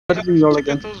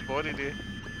Get those body there.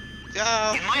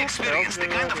 Yeah. In my experience, the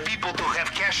kind of people to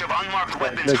have cache of unmarked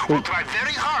weapons will try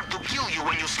very hard to kill you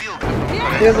when you steal them.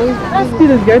 Yeah, see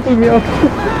this guy told me off.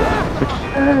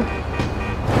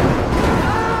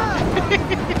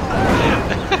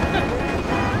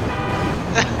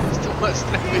 It's too much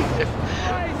traffic.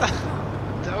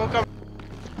 That will come.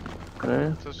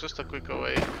 Okay. So it's just a quicker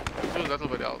way. Do a little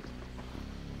bit out.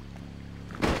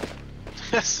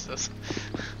 Yes, that's...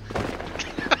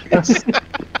 yes.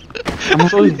 I'm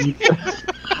so deep.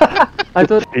 I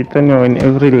thought I don't know in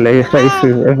every race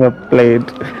we've ever played.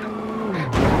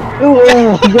 Oh,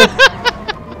 yes!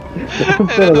 And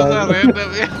it was a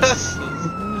random, yes!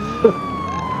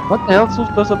 What the hell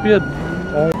just disappeared?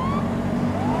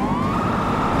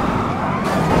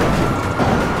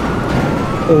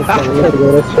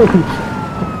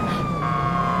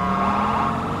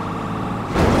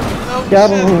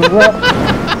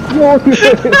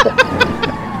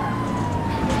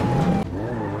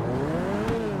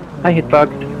 I hit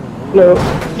bugged. No.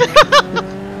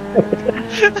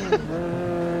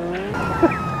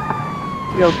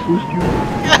 I'll boost you.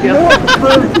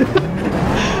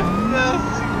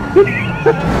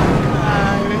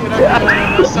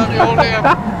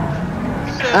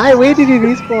 Hi, where did he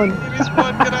respawn? He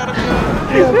respawned, get out of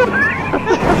here!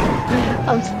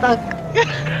 I'm stuck.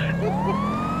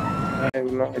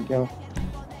 I'm not again.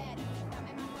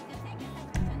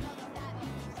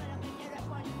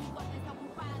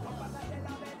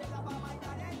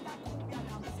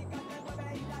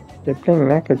 They're playing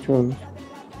Naka tunes.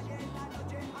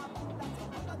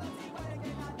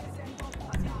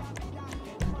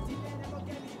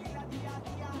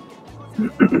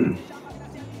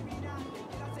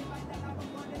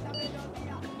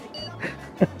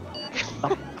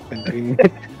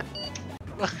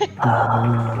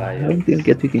 I don't think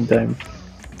get taking time.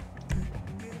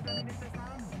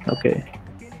 Okay.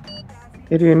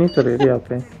 Here you need to ready up.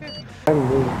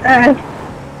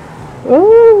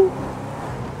 Oh!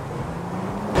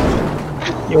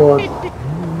 Yo,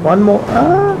 one more.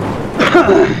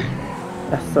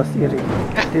 That's so serious.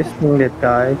 This thing, that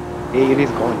guy. Hey, it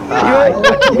is gone.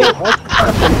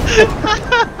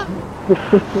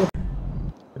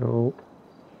 No.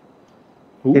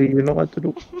 Here you know what to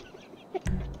do.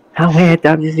 How many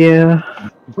times is here?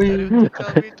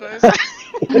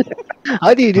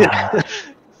 How do you do that?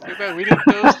 You got winning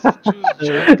toast to choose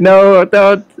jump. No,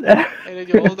 don't. And then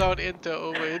you hold down enter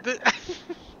over it.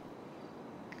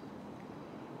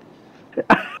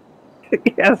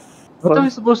 Yes. What are we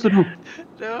supposed to do?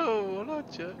 No,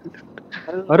 not sure.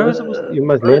 What are we supposed to do? You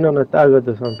must land on a target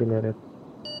or something like that.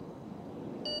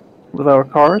 With our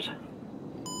cars?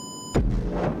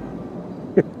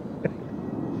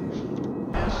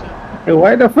 Hey,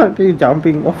 why the fuck are you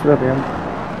jumping off the ramp?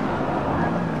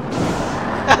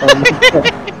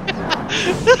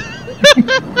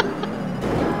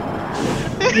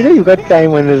 You know you got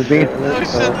time on this thing. Oh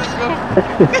shit, let's go.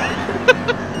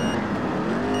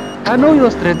 I know your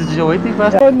strategy, you're waiting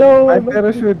fast. Oh no! My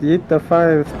parachute hit the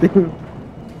fire thing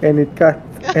and it cut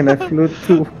and I flew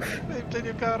through. They played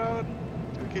your car out.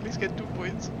 Okay, at least get 2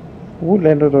 points. Who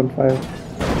landed on fire?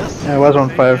 Yes, I was on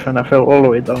 5 and I fell all the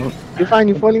way down. You're fine,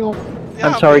 you're falling off. Yeah,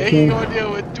 I'm sorry, hanging King. on here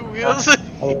with 2 wheels. I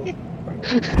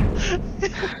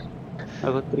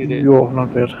got 3 days. You're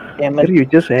not bad. Damn Are it. you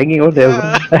just hanging out there?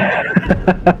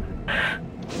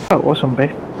 Oh, awesome,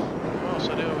 babe. Oh,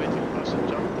 so they were waiting for us to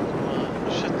jump.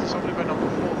 Shit, somebody went number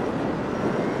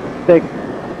 4. Take.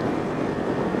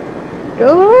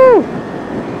 Go!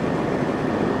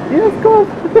 Yes, go!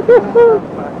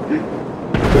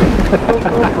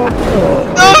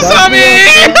 No, Sammy!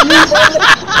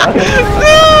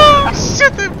 No!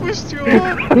 Shit, I pushed you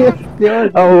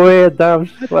off. Oh, wait, damn.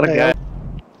 What a guy.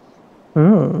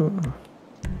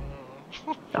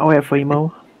 Oh, yeah, for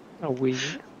emo. Oh,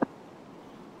 wait.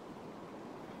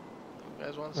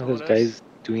 Guys want Oh, some those of guys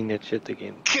doing that shit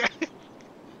again.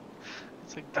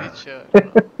 It's a glitch,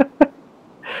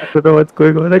 I don't know what's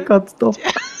going on, I can't stop.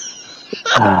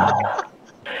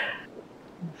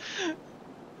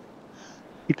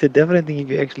 It's a different thing if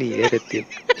you actually edit it.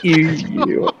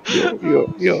 Yo.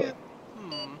 Shit.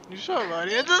 You sure about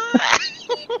it?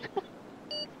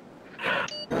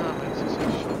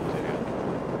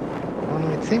 Oh no,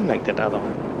 it seemed like that other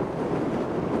one.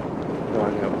 No,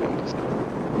 I'm not understand.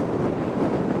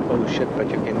 Oh shit, but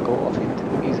you can go off it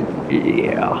easily.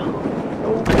 Yeah.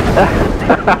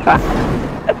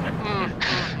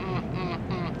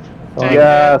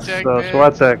 Yes,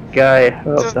 what a guy.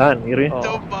 Well done, Iri.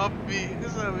 Don't bump me.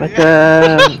 But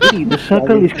the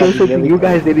circle is closer to you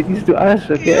guys than it is to us,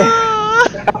 okay?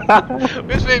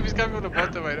 Which way is coming on the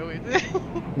bottom, I know it.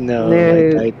 No,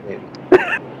 Yeah. I died.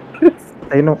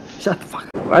 I know. Shut the fuck.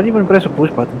 I didn't even press a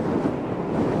push button.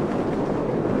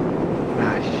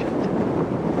 Ah, shit.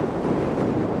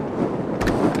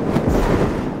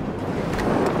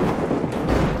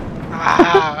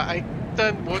 Ah, I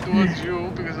turned more towards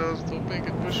you because I was hoping I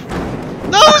could push you.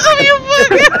 No, some of you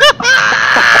fucking.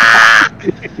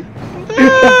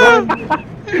 No!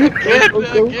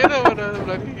 Again, I wanna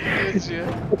bloody engage you.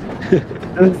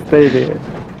 Just stay there.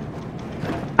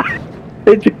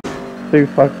 So you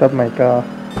fucked up my car.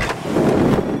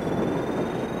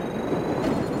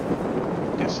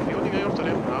 Yes, the only guy after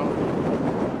him now.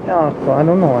 Yeah, so I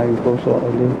don't know why you go so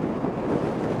early.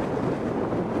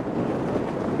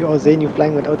 Yo, Zane, you're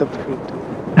flying without a parachute.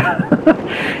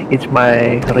 It's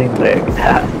my rain drag.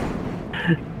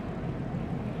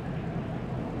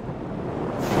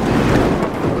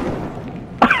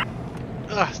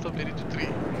 Ah, stop made it to 3.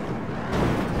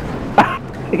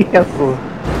 Yes.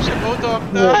 Shit, hold up.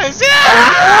 Nice!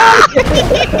 Yeah!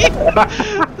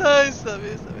 Nice, Sammy,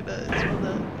 nice. Well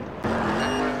done.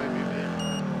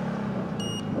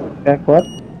 Back what?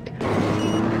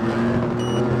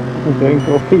 I'm going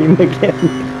to him again.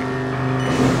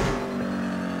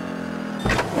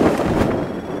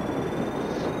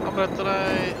 I'm gonna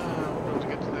try. I'm to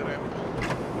get to the ramp.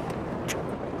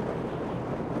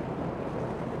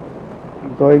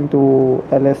 I'm going to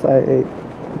LSI 8.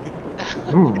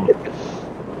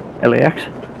 LAX.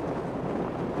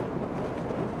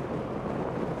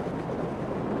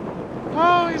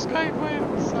 Oh, he's going for it.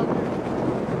 Sammy.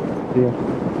 Yeah.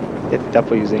 Get it up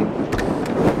for you, Zane.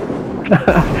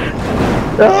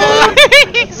 Yeah!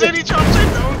 He's only chopped it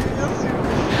down.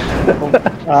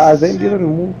 Yes, They didn't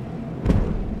move.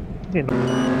 You know.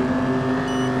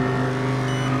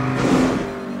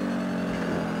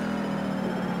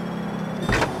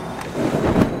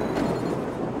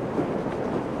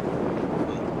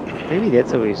 Maybe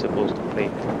that's how we're supposed to play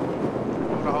it.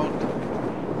 round.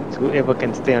 So whoever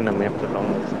can stay on the map the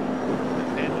longest.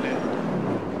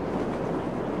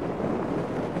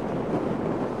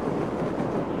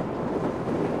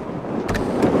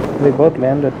 They both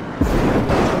landed.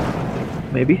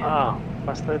 Maybe. Ah,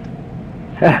 bastard.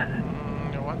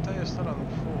 One tire is still on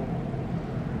full.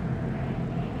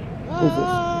 Who's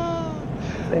this?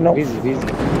 They know. Busy, busy.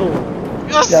 Oh.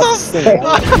 Yes, Yeah.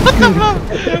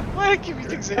 yes! Why I keep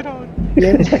eating Xenon?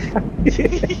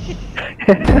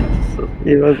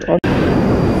 It was on.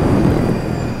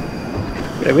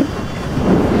 Maybe.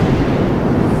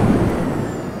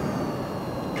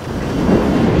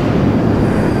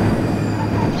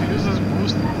 She uses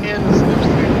boost and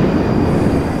slipstream.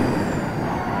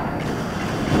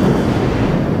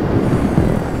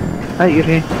 Hi,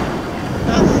 Iri.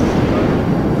 Yes!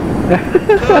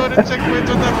 No, the checkpoint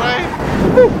on the right!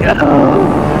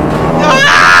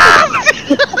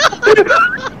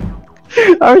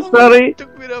 I'm sorry.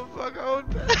 Took me the fuck out!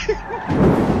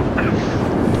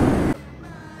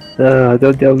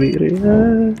 Don't tell me, Iri.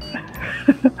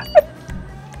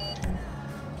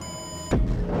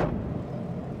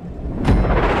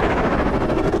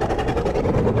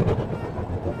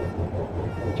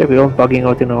 Check, we're all bugging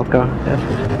out in our car. Yes.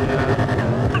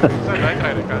 Is that Night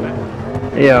Rider car, eh?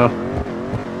 Yeah.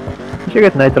 You should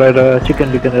get Night Rider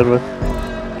chicken dinner with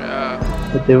Yeah.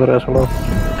 they were as well.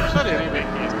 Sorry, remake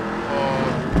it. Or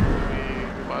maybe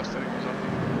remastering or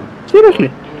something. Seriously?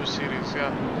 New series,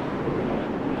 yeah.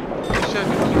 Shit,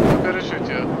 it was a parachute,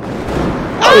 yeah.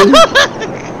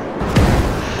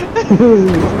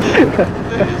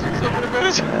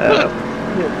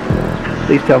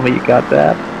 Please tell me you got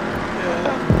that.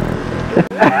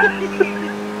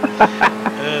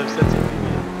 That's it.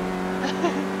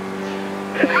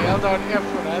 I held down F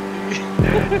for that.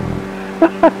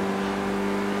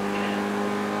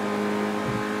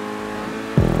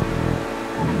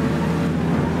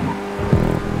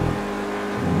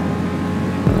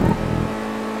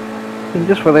 I think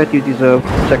just for that you deserve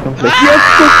second place.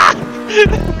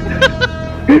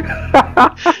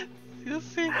 You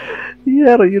see?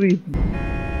 Yeah, really.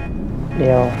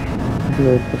 Yeah. Do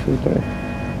it for future.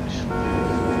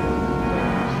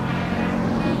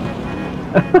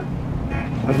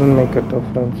 Doesn't make a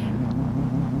difference.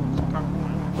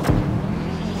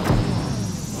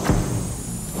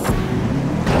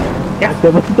 Yeah,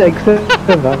 that was the extra.